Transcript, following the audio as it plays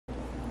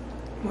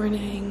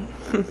Morning.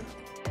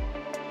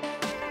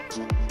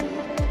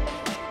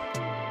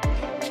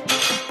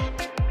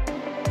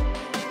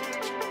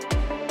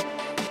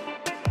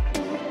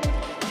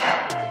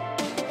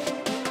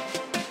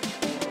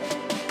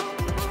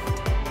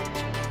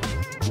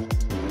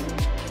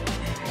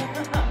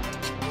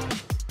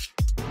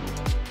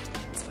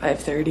 It's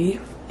 5:30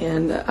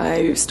 and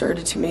I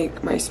started to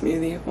make my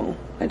smoothie. Well,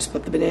 I just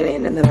put the banana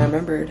in and then I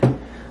remembered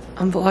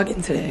I'm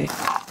vlogging today.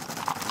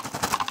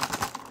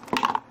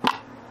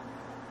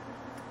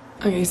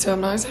 Okay, so I'm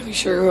not exactly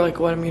sure like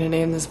what I'm gonna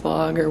name this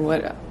vlog or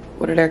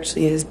what it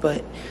actually is,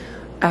 but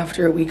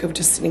after a week of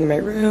just sitting in my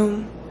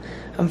room,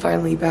 I'm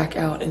finally back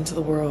out into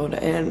the world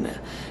and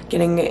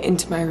getting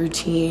into my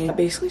routine.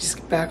 Basically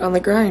just back on the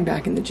grind,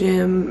 back in the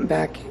gym,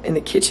 back in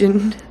the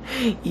kitchen,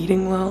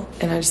 eating well.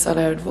 And I just thought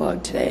I would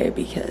vlog today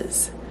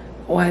because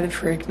why the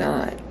frick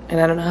not? And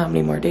I don't know how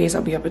many more days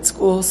I'll be up at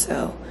school,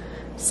 so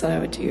I just thought I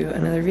would do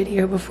another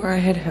video before I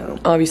head home.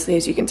 Obviously,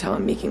 as you can tell,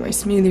 I'm making my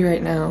smoothie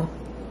right now,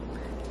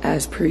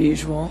 as per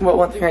usual. But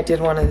one thing I did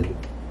want to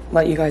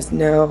let you guys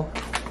know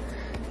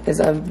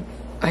is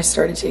I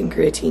started taking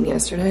creatine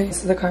yesterday. This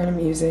is the kind I'm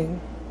using.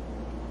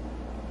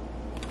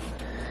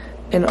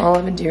 And all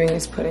I've been doing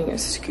is putting a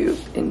scoop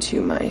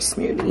into my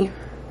smoothie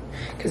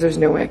because there's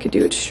no way I could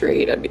do it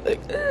straight. I'd be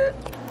like, eh.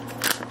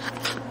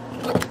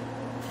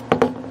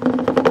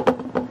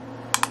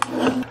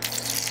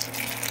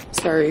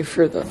 Sorry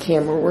for the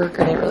camera work.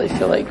 I didn't really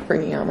feel like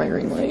bringing out my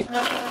ring light.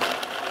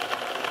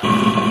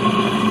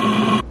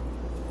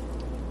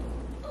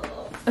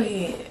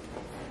 Okay,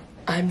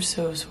 I'm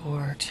so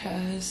sore.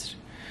 Chest,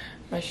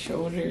 my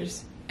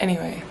shoulders.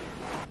 Anyway,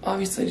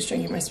 obviously just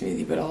drinking my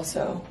smoothie, but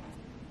also,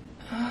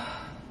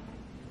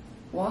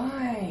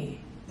 why?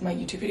 My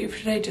YouTube video for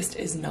today just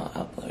is not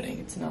uploading.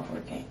 It's not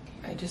working.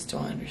 I just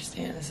don't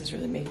understand. This is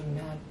really making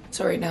me mad.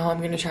 So right now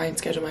I'm gonna try and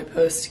schedule my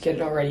post to get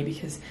it all ready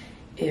because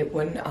it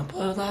wouldn't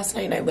upload last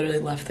night and I literally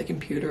left the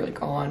computer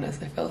like on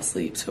as I fell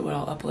asleep so it would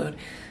all upload.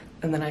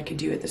 And then I could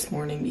do it this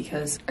morning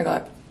because I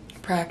got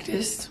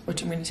practice,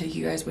 which I'm gonna take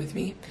you guys with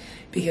me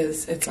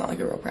because it's not like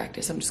a real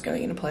practice. I'm just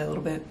going in to play a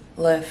little bit,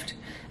 lift,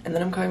 and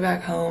then I'm coming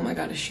back home. I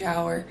gotta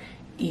shower,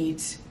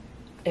 eat.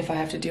 If I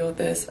have to deal with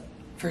this,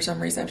 for some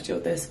reason I have to deal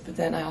with this, but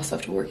then I also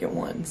have to work at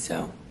 1,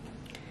 so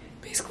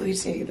basically we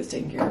just need to get this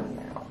taken care of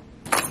now.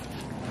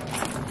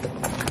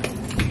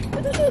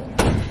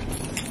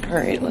 All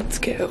right, let's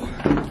go.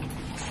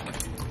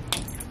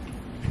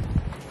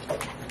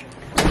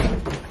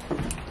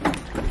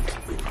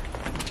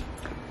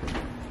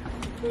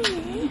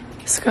 The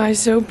sky's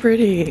so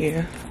pretty.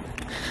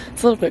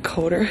 It's a little bit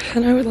colder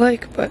than I would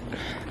like, but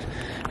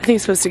I think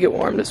it's supposed to get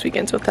warm this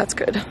weekend, so that's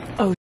good.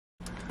 Oh,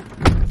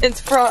 it's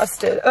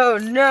frosted. Oh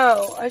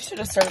no, I should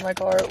have started my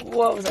car.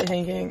 What was I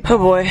thinking? Oh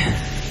boy.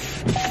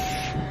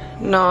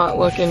 Not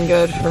looking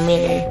good for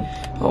me.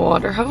 A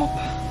water help?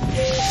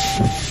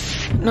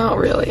 Not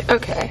really.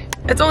 Okay.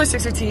 It's only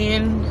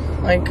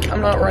 6:15. Like,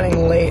 I'm not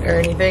running late or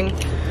anything.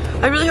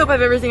 I really hope I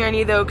have everything I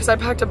need though, because I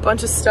packed a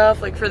bunch of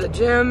stuff like for the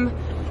gym.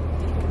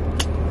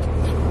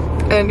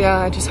 And yeah,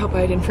 I just hope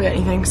I didn't forget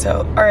anything. So,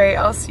 all right,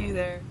 I'll see you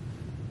there.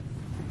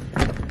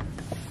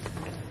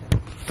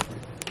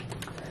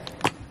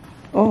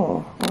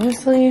 Oh,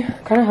 honestly,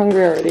 kind of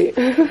hungry already.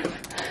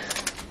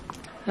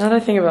 Now that I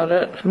think about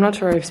it, I'm not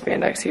sure I have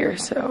spandex here,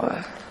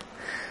 so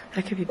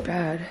that could be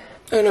bad.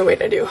 Oh no,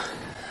 wait, I do.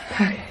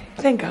 Okay,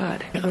 thank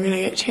God. I'm gonna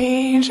get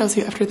changed. I'll see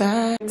you after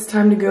that. It's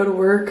time to go to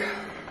work.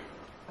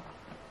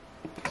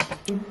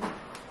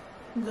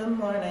 Good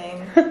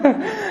morning.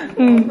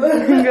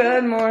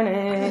 Good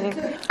morning.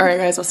 All right,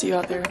 guys, I'll see you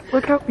out there.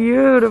 Look how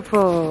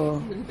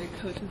beautiful.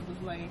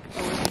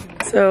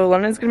 So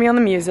London's gonna be on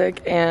the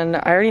music, and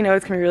I already know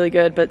it's gonna be really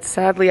good, but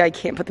sadly I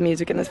can't put the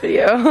music in this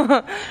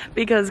video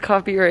because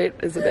copyright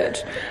is a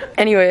bitch.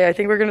 Anyway, I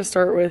think we're gonna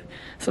start with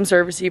some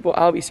serve receive. Well,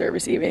 I'll be serve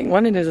receiving.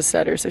 London is a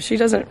setter, so she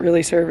doesn't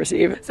really serve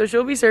receive. So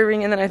she'll be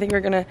serving, and then I think we're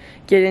gonna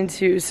get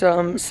into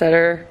some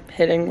setter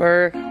hitting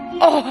work.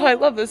 Oh, I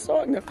love this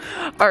song though.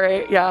 All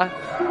right, yeah,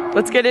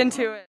 let's get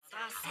into it.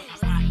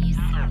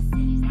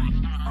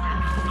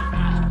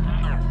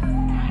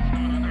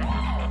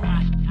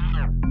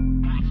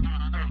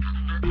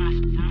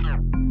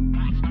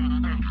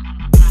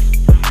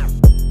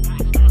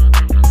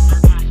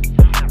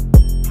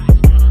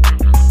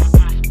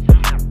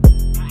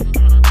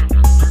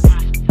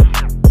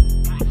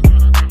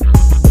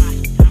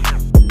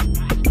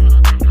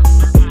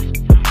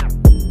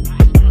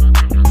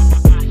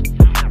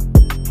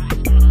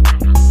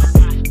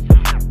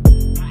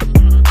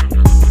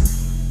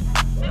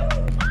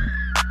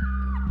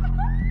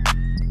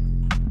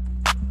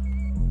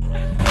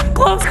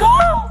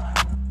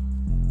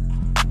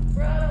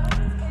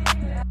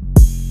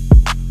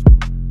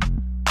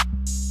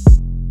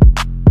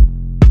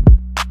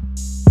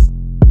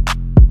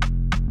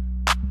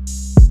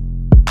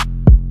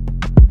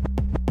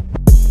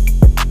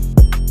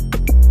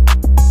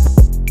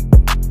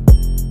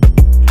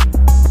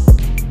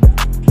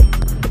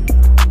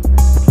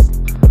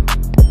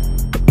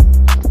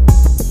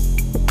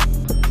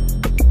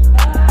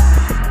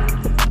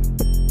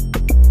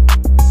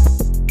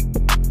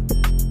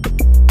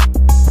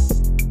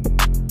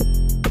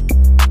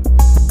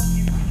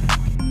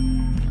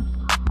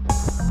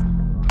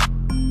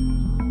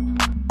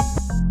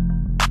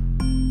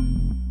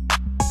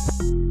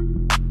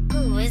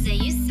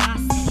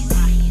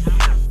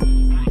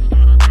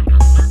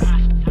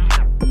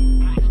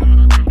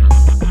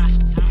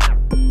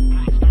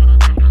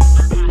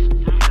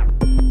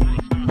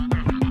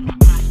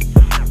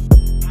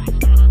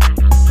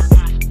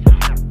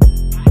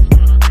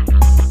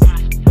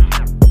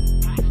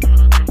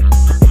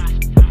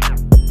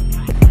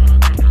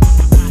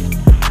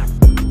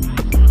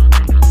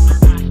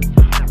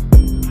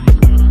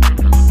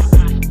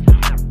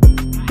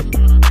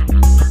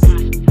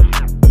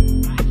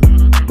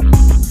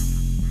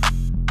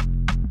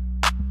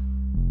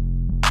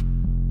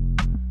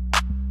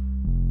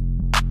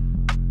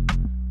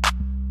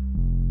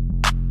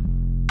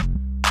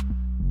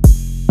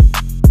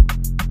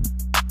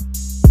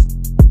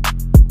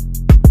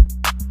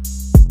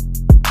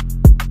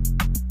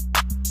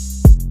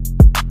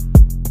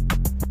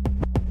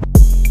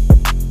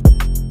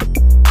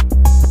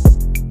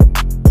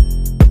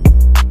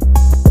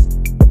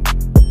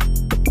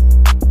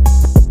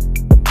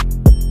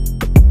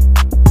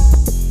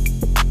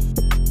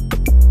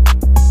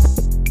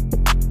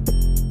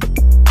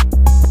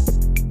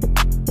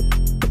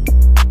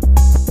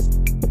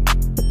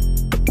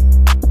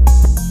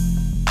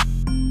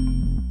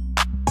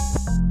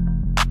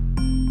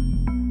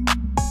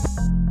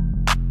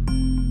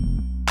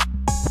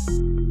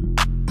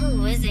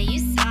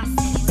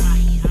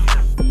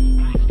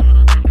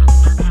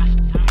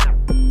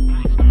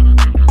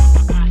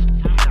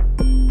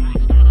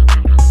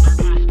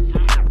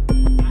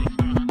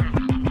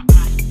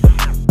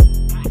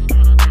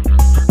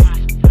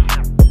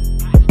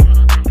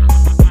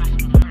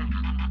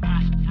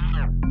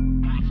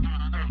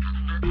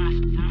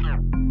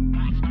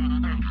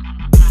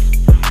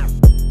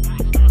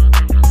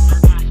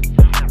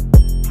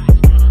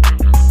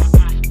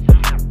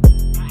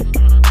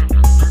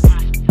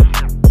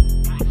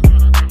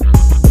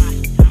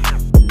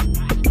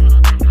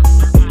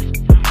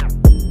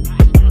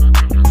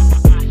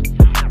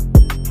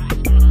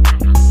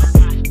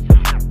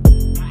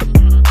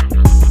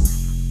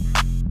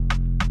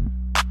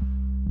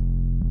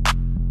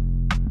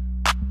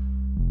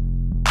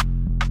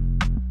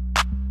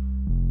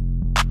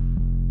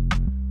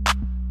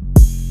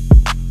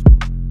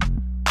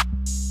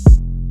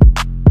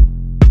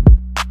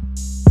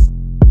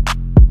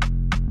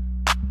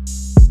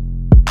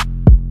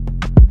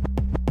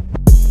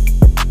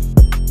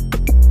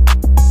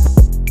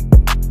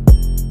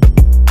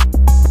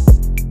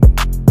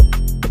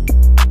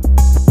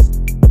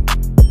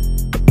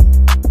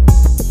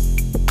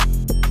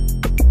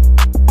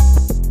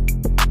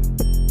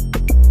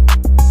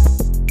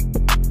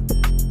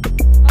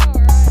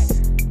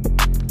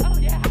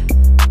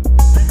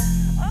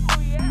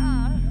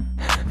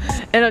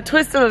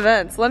 twist of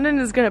events. London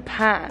is gonna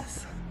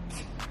pass.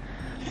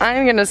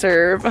 I'm gonna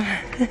serve.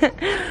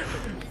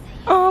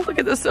 Oh, look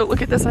at this. Oh,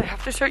 look at this. I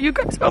have to show you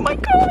guys. Oh my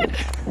God.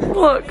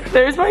 Look,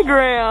 there's my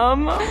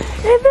gram.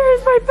 And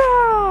there's my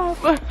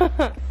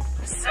Bab.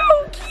 So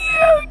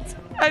cute.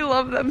 I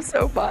love them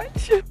so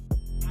much.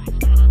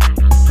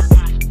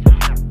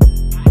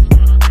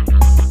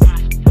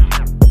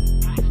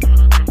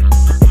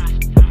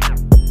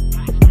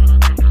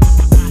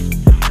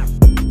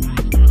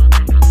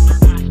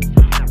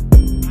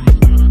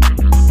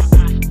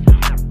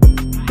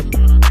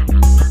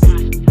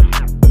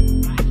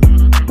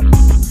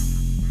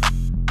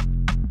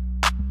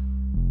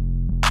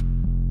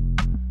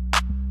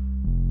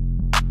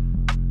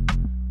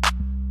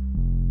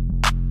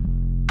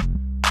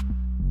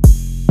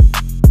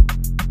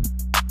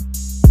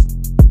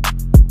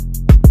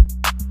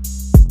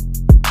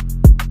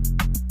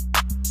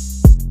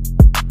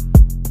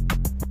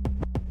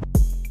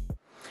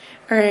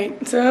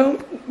 Alright,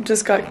 so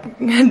just got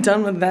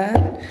done with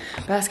that.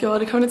 Basketball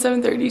had to come at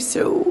 7:30,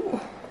 so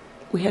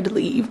we had to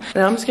leave.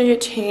 Now I'm just gonna get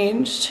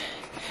changed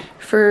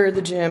for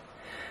the gym.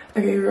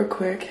 Okay, real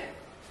quick,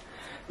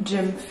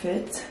 gym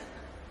fit.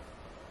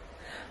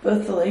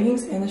 Both the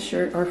leggings and the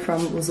shirt are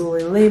from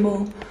Lazuli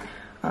Label.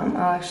 I'll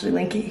actually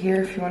link it here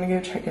if you want to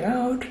go check it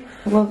out.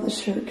 I love this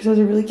shirt because it has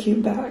a really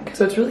cute back.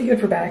 So it's really good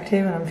for back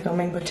day when I'm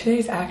filming, but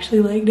today's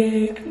actually leg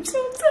day. I'm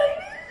so excited.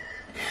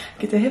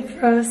 Get the hip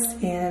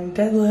thrust and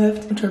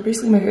deadlift, which are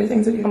basically my favorite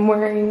things to do. I'm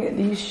wearing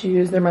these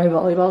shoes. They're my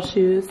volleyball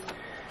shoes.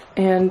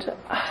 And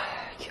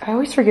I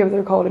always forget what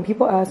they're called and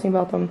people ask me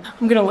about them.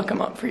 I'm gonna look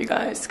them up for you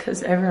guys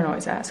because everyone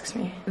always asks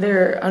me.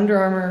 They're Under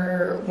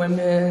Armour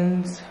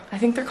women's, I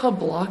think they're called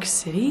Block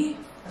City.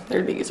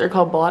 They're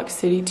called Block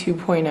City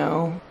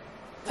 2.0.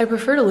 I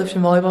prefer to lift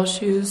in volleyball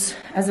shoes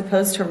as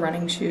opposed to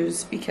running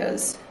shoes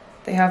because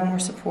they have more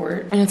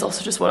support. And it's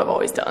also just what I've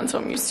always done, so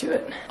I'm used to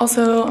it.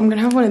 Also, I'm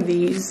gonna have one of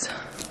these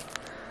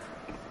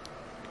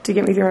to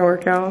get me through my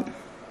workout.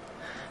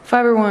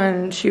 Fiber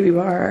One Chewy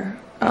Bar.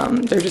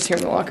 They're just here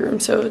in the locker room,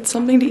 so it's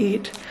something to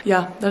eat.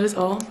 Yeah, that is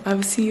all. I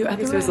will see you at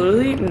the There's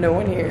literally no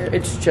one here.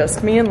 It's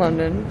just me in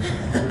London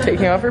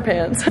taking off her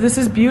pants. This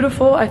is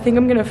beautiful. I think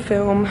I'm gonna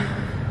film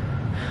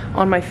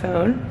on my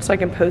phone so I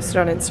can post it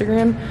on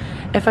Instagram.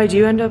 If I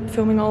do end up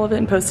filming all of it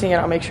and posting it,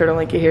 I'll make sure to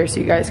link it here so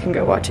you guys can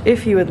go watch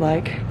if you would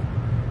like.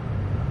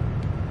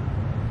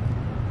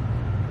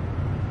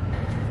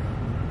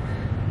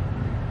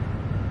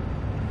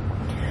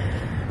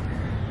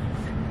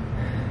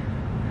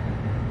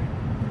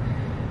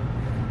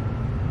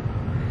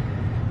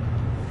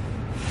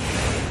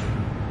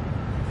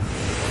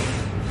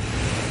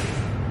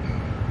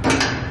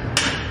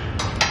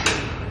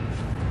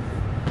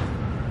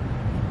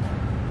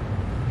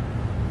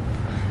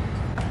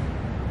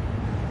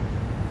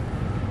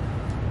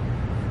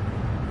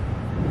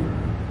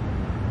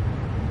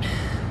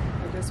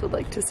 Would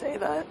like to say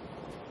that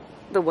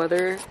the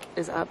weather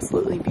is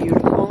absolutely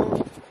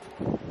beautiful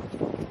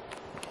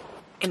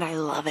and I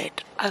love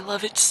it. I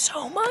love it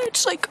so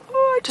much. Like,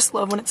 oh, I just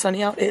love when it's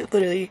sunny out. It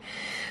literally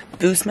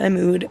boosts my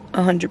mood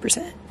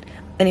 100%.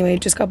 Anyway,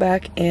 just got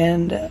back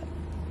and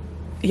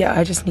yeah,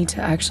 I just need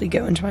to actually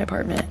go into my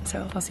apartment,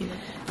 so I'll see you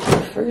later.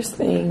 The first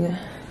thing,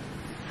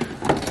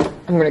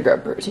 I'm gonna grab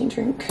a protein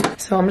drink.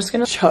 So I'm just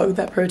gonna chug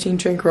that protein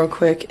drink real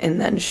quick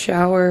and then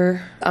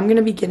shower. I'm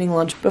gonna be getting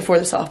lunch before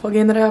the softball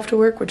game that I have to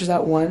work, which is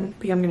at 1.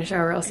 But yeah, I'm gonna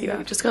shower, I'll see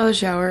you. Just got out of the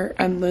shower.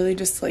 I'm literally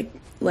just like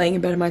laying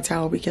in bed in my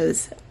towel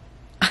because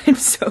I'm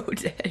so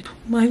dead.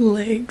 My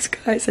legs,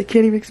 guys, I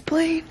can't even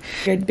explain.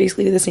 I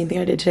basically did the same thing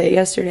I did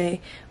yesterday,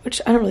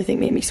 which I don't really think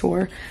made me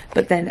sore.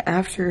 But then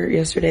after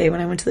yesterday, when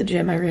I went to the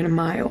gym, I ran a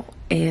mile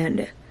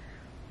and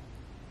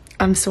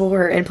I'm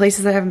sore in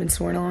places I haven't been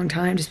sore in a long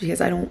time just because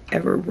I don't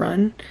ever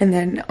run. And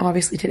then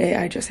obviously today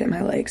I just hit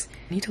my legs.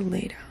 I need to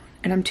lay down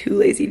and I'm too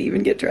lazy to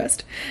even get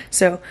dressed.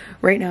 So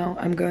right now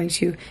I'm going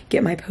to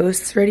get my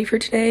posts ready for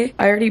today.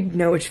 I already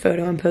know which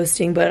photo I'm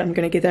posting, but I'm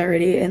gonna get that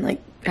ready and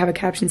like have a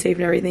caption saved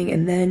and everything.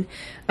 And then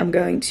I'm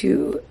going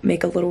to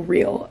make a little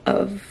reel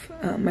of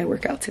my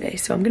workout today.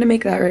 So I'm gonna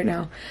make that right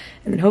now.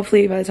 And then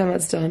hopefully by the time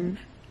that's done,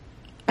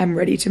 I'm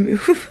ready to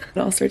move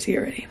and I'll start to get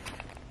ready.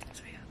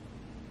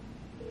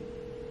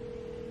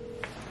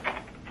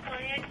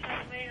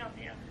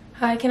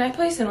 Hi, can I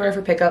place an order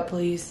for pickup,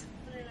 please?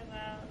 In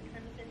about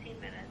 10 to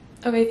 15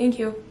 minutes. Okay, thank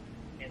you.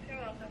 Yes, you're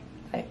welcome.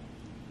 Bye.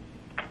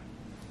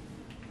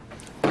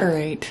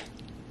 Alright,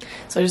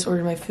 so I just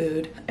ordered my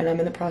food and I'm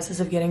in the process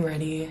of getting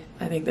ready.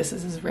 I think this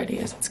is as ready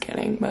as it's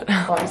getting, but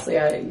honestly,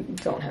 I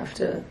don't have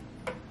to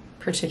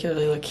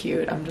particularly look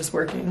cute. I'm just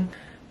working.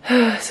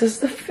 This is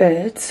the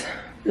fit.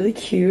 Really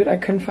cute. I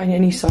couldn't find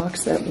any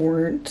socks that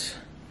weren't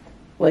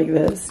like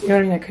this. You know what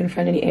I mean? I couldn't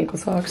find any ankle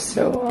socks,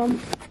 so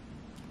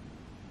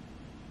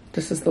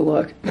this is the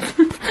look.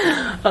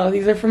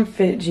 These are from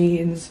Fit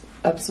Jeans.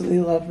 Absolutely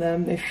love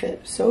them. They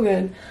fit so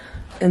good.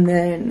 And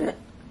then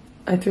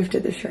I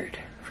thrifted the shirt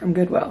from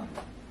Goodwill.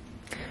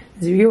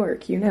 New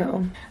York, you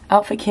know.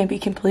 Outfit can't be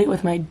complete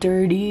with my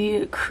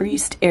dirty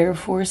creased Air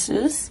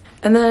Forces.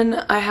 And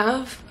then I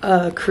have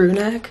a crew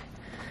neck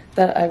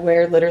that I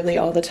wear literally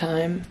all the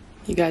time.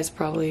 You guys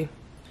probably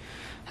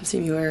have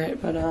seen me wear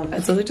it, but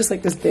it's really just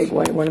like this big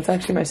white one. It's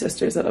actually my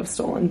sister's that I've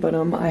stolen, but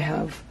I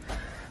have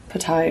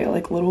pitaya,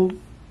 like little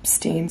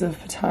stains of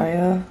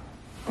pitaya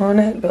on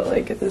it, but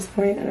like at this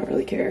point I don't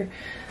really care.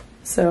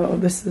 So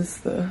this is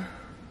the,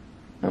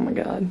 oh my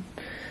god.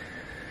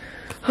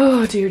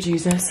 Oh dear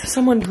Jesus,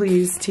 someone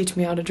please teach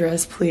me how to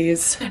dress,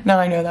 please. Now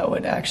I know that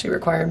would actually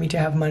require me to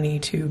have money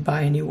to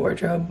buy a new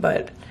wardrobe,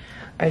 but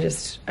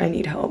I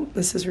need help.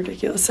 This is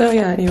ridiculous. So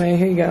yeah, anyway,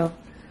 here you go.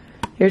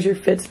 Here's your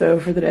fits though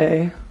for the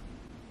day.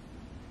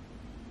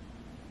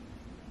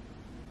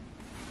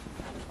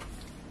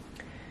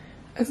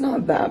 It's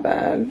not that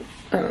bad.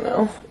 I don't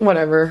know.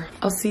 Whatever.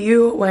 I'll see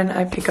you when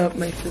I pick up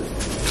my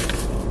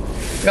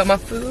food. Got my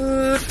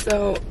food.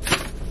 So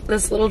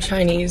this little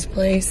Chinese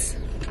place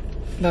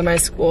by my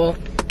school,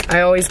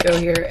 I always go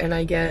here and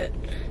I get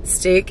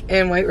steak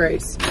and white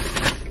rice.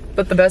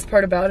 But the best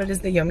part about it is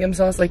the yum yum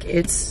sauce. Like,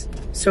 it's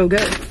so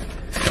good.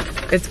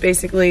 It's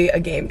basically a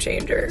game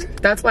changer.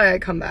 That's why I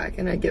come back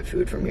and I get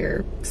food from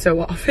here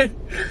so often.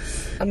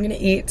 I'm gonna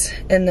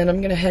eat and then I'm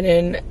gonna head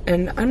in,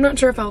 and I'm not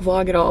sure if I'll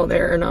vlog it all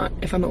there or not,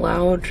 if I'm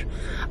allowed.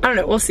 I don't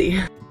know, we'll see.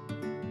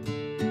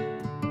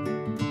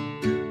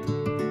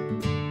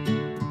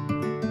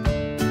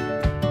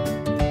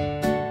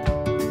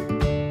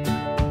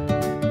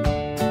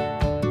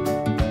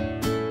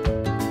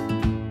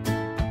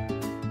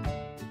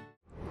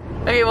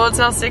 Okay, well, it's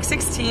now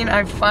 6:16.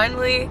 I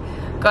finally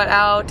got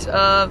out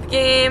of the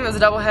game. It was a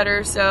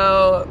doubleheader,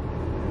 so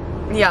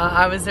yeah,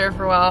 I was there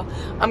for a while.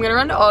 I'm gonna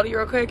run to Aldi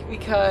real quick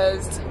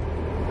because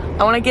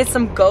I want to get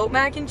some goat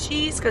mac and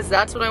cheese because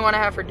that's what I want to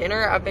have for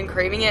dinner. I've been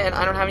craving it and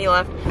I don't have any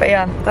left. But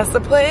yeah, that's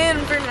the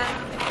plan for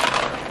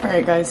now.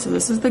 Alright guys, so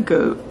this is the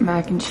goat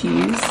mac and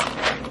cheese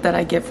that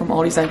I get from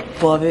Aldi's. I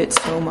love it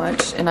so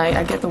much. And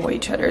I get the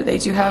white cheddar. They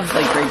do have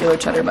like regular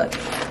cheddar, but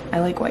I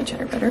like white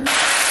cheddar better.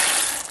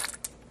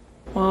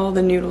 While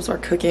the noodles are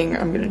cooking,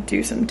 I'm gonna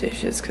do some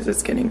dishes because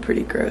it's getting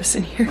pretty gross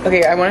in here.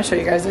 Okay, I want to show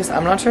you guys this.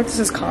 I'm not sure if this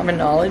is common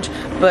knowledge,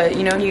 but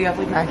you know you have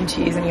like mac and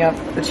cheese and you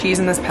have the cheese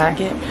in this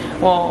packet?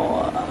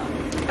 Well,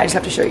 I just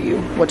have to show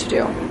you what to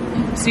do.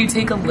 So you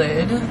take a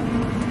lid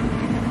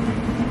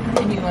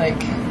and you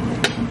like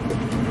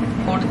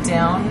hold it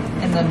down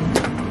and then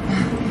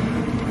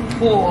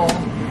pull.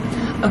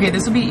 Okay,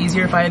 this would be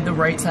easier if I had the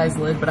right size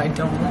lid, but I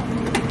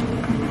don't.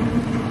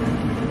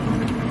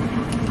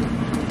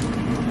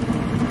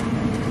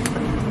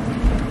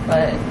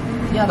 But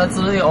yeah, that's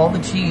literally all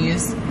the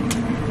cheese.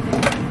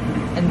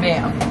 And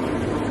bam.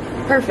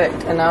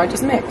 Perfect. And now I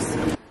just mix.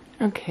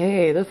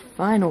 Okay, the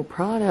final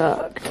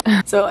product.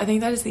 So I think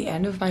that is the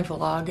end of my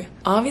vlog.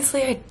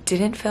 Obviously, I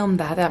didn't film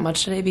that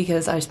much today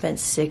because I spent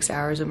 6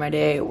 hours of my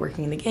day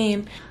working the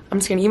game. I'm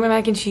just gonna eat my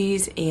mac and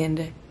cheese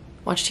and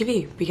watch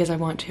TV because I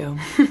want to.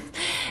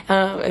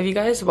 If you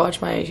guys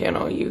watch my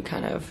channel, you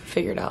kind of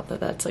figured out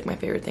that that's like my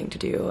favorite thing to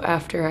do.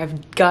 After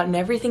I've gotten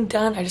everything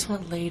done, I just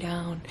want to lay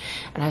down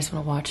and I just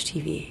want to watch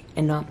TV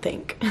and not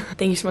think.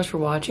 Thank you so much for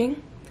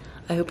watching.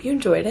 I hope you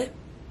enjoyed it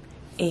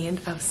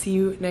and I'll see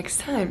you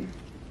next time.